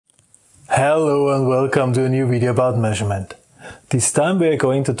Hello and welcome to a new video about measurement. This time we are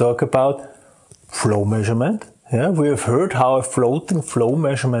going to talk about flow measurement. We have heard how a floating flow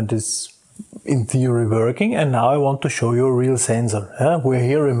measurement is in theory working, and now I want to show you a real sensor. We're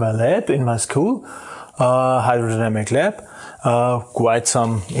here in my lab, in my school, hydrodynamic lab, quite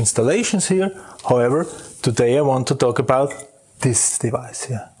some installations here. However, today I want to talk about this device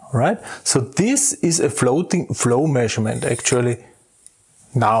here. Right? So this is a floating flow measurement actually.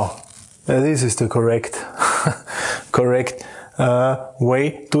 Now, this is the correct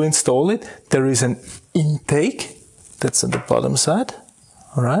way to install it. There is an intake, that's on the bottom side,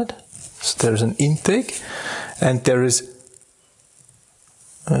 all right? So there's an intake, and there is,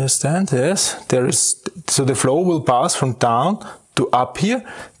 understand, yes, there is, so the flow will pass from down to up here.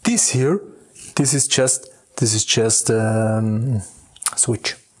 This is just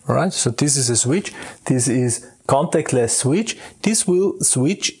switch, all right? So this is a switch, this is contactless switch. This will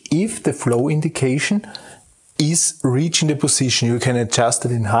switch if the flow indication is reaching the position. You can adjust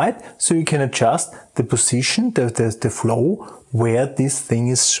it in height, so you can adjust the position, the flow, where this thing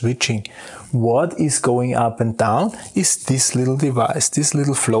is switching. What is going up and down is this little device, this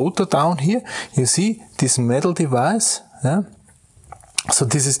little floater down here. You see this metal device? Yeah? So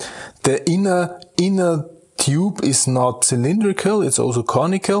this is the inner tube is not cylindrical, it's also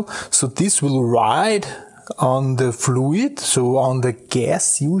conical. So this will ride on the fluid, so on the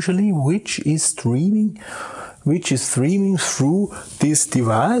gas usually, which is streaming through this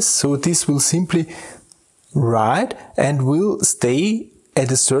device. So this will simply ride and will stay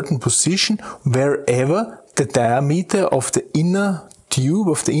at a certain position wherever the diameter of the inner tube,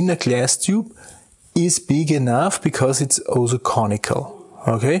 of the inner glass tube, is big enough, because it's also conical.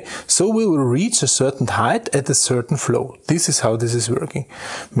 Okay, so we will reach a certain height at a certain flow. This is how this is working.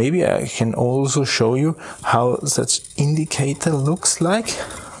 Maybe I can also show you how such indicator looks like.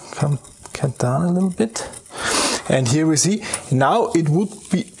 Come down a little bit. And here we see, now it would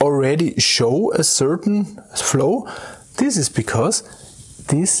be already show a certain flow. This is because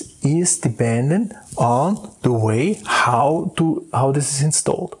this is dependent on the way how this is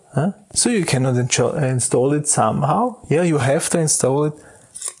installed. So you cannot install it somehow. Yeah, you have to install it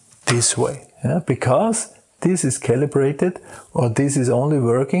this way, because this is calibrated, or this is only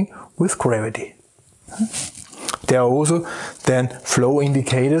working with gravity. There are also then flow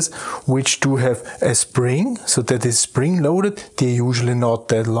indicators which do have a spring, so that is spring loaded. They're usually not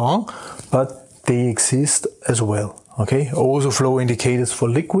that long, but they exist as well. Okay, also flow indicators for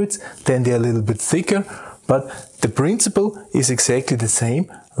liquids, then they're a little bit thicker, but the principle is exactly the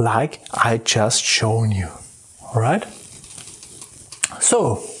same like I just shown you. Alright?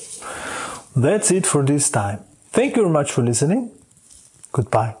 So, that's it for this time. Thank you very much for listening.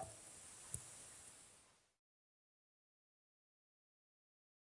 Goodbye.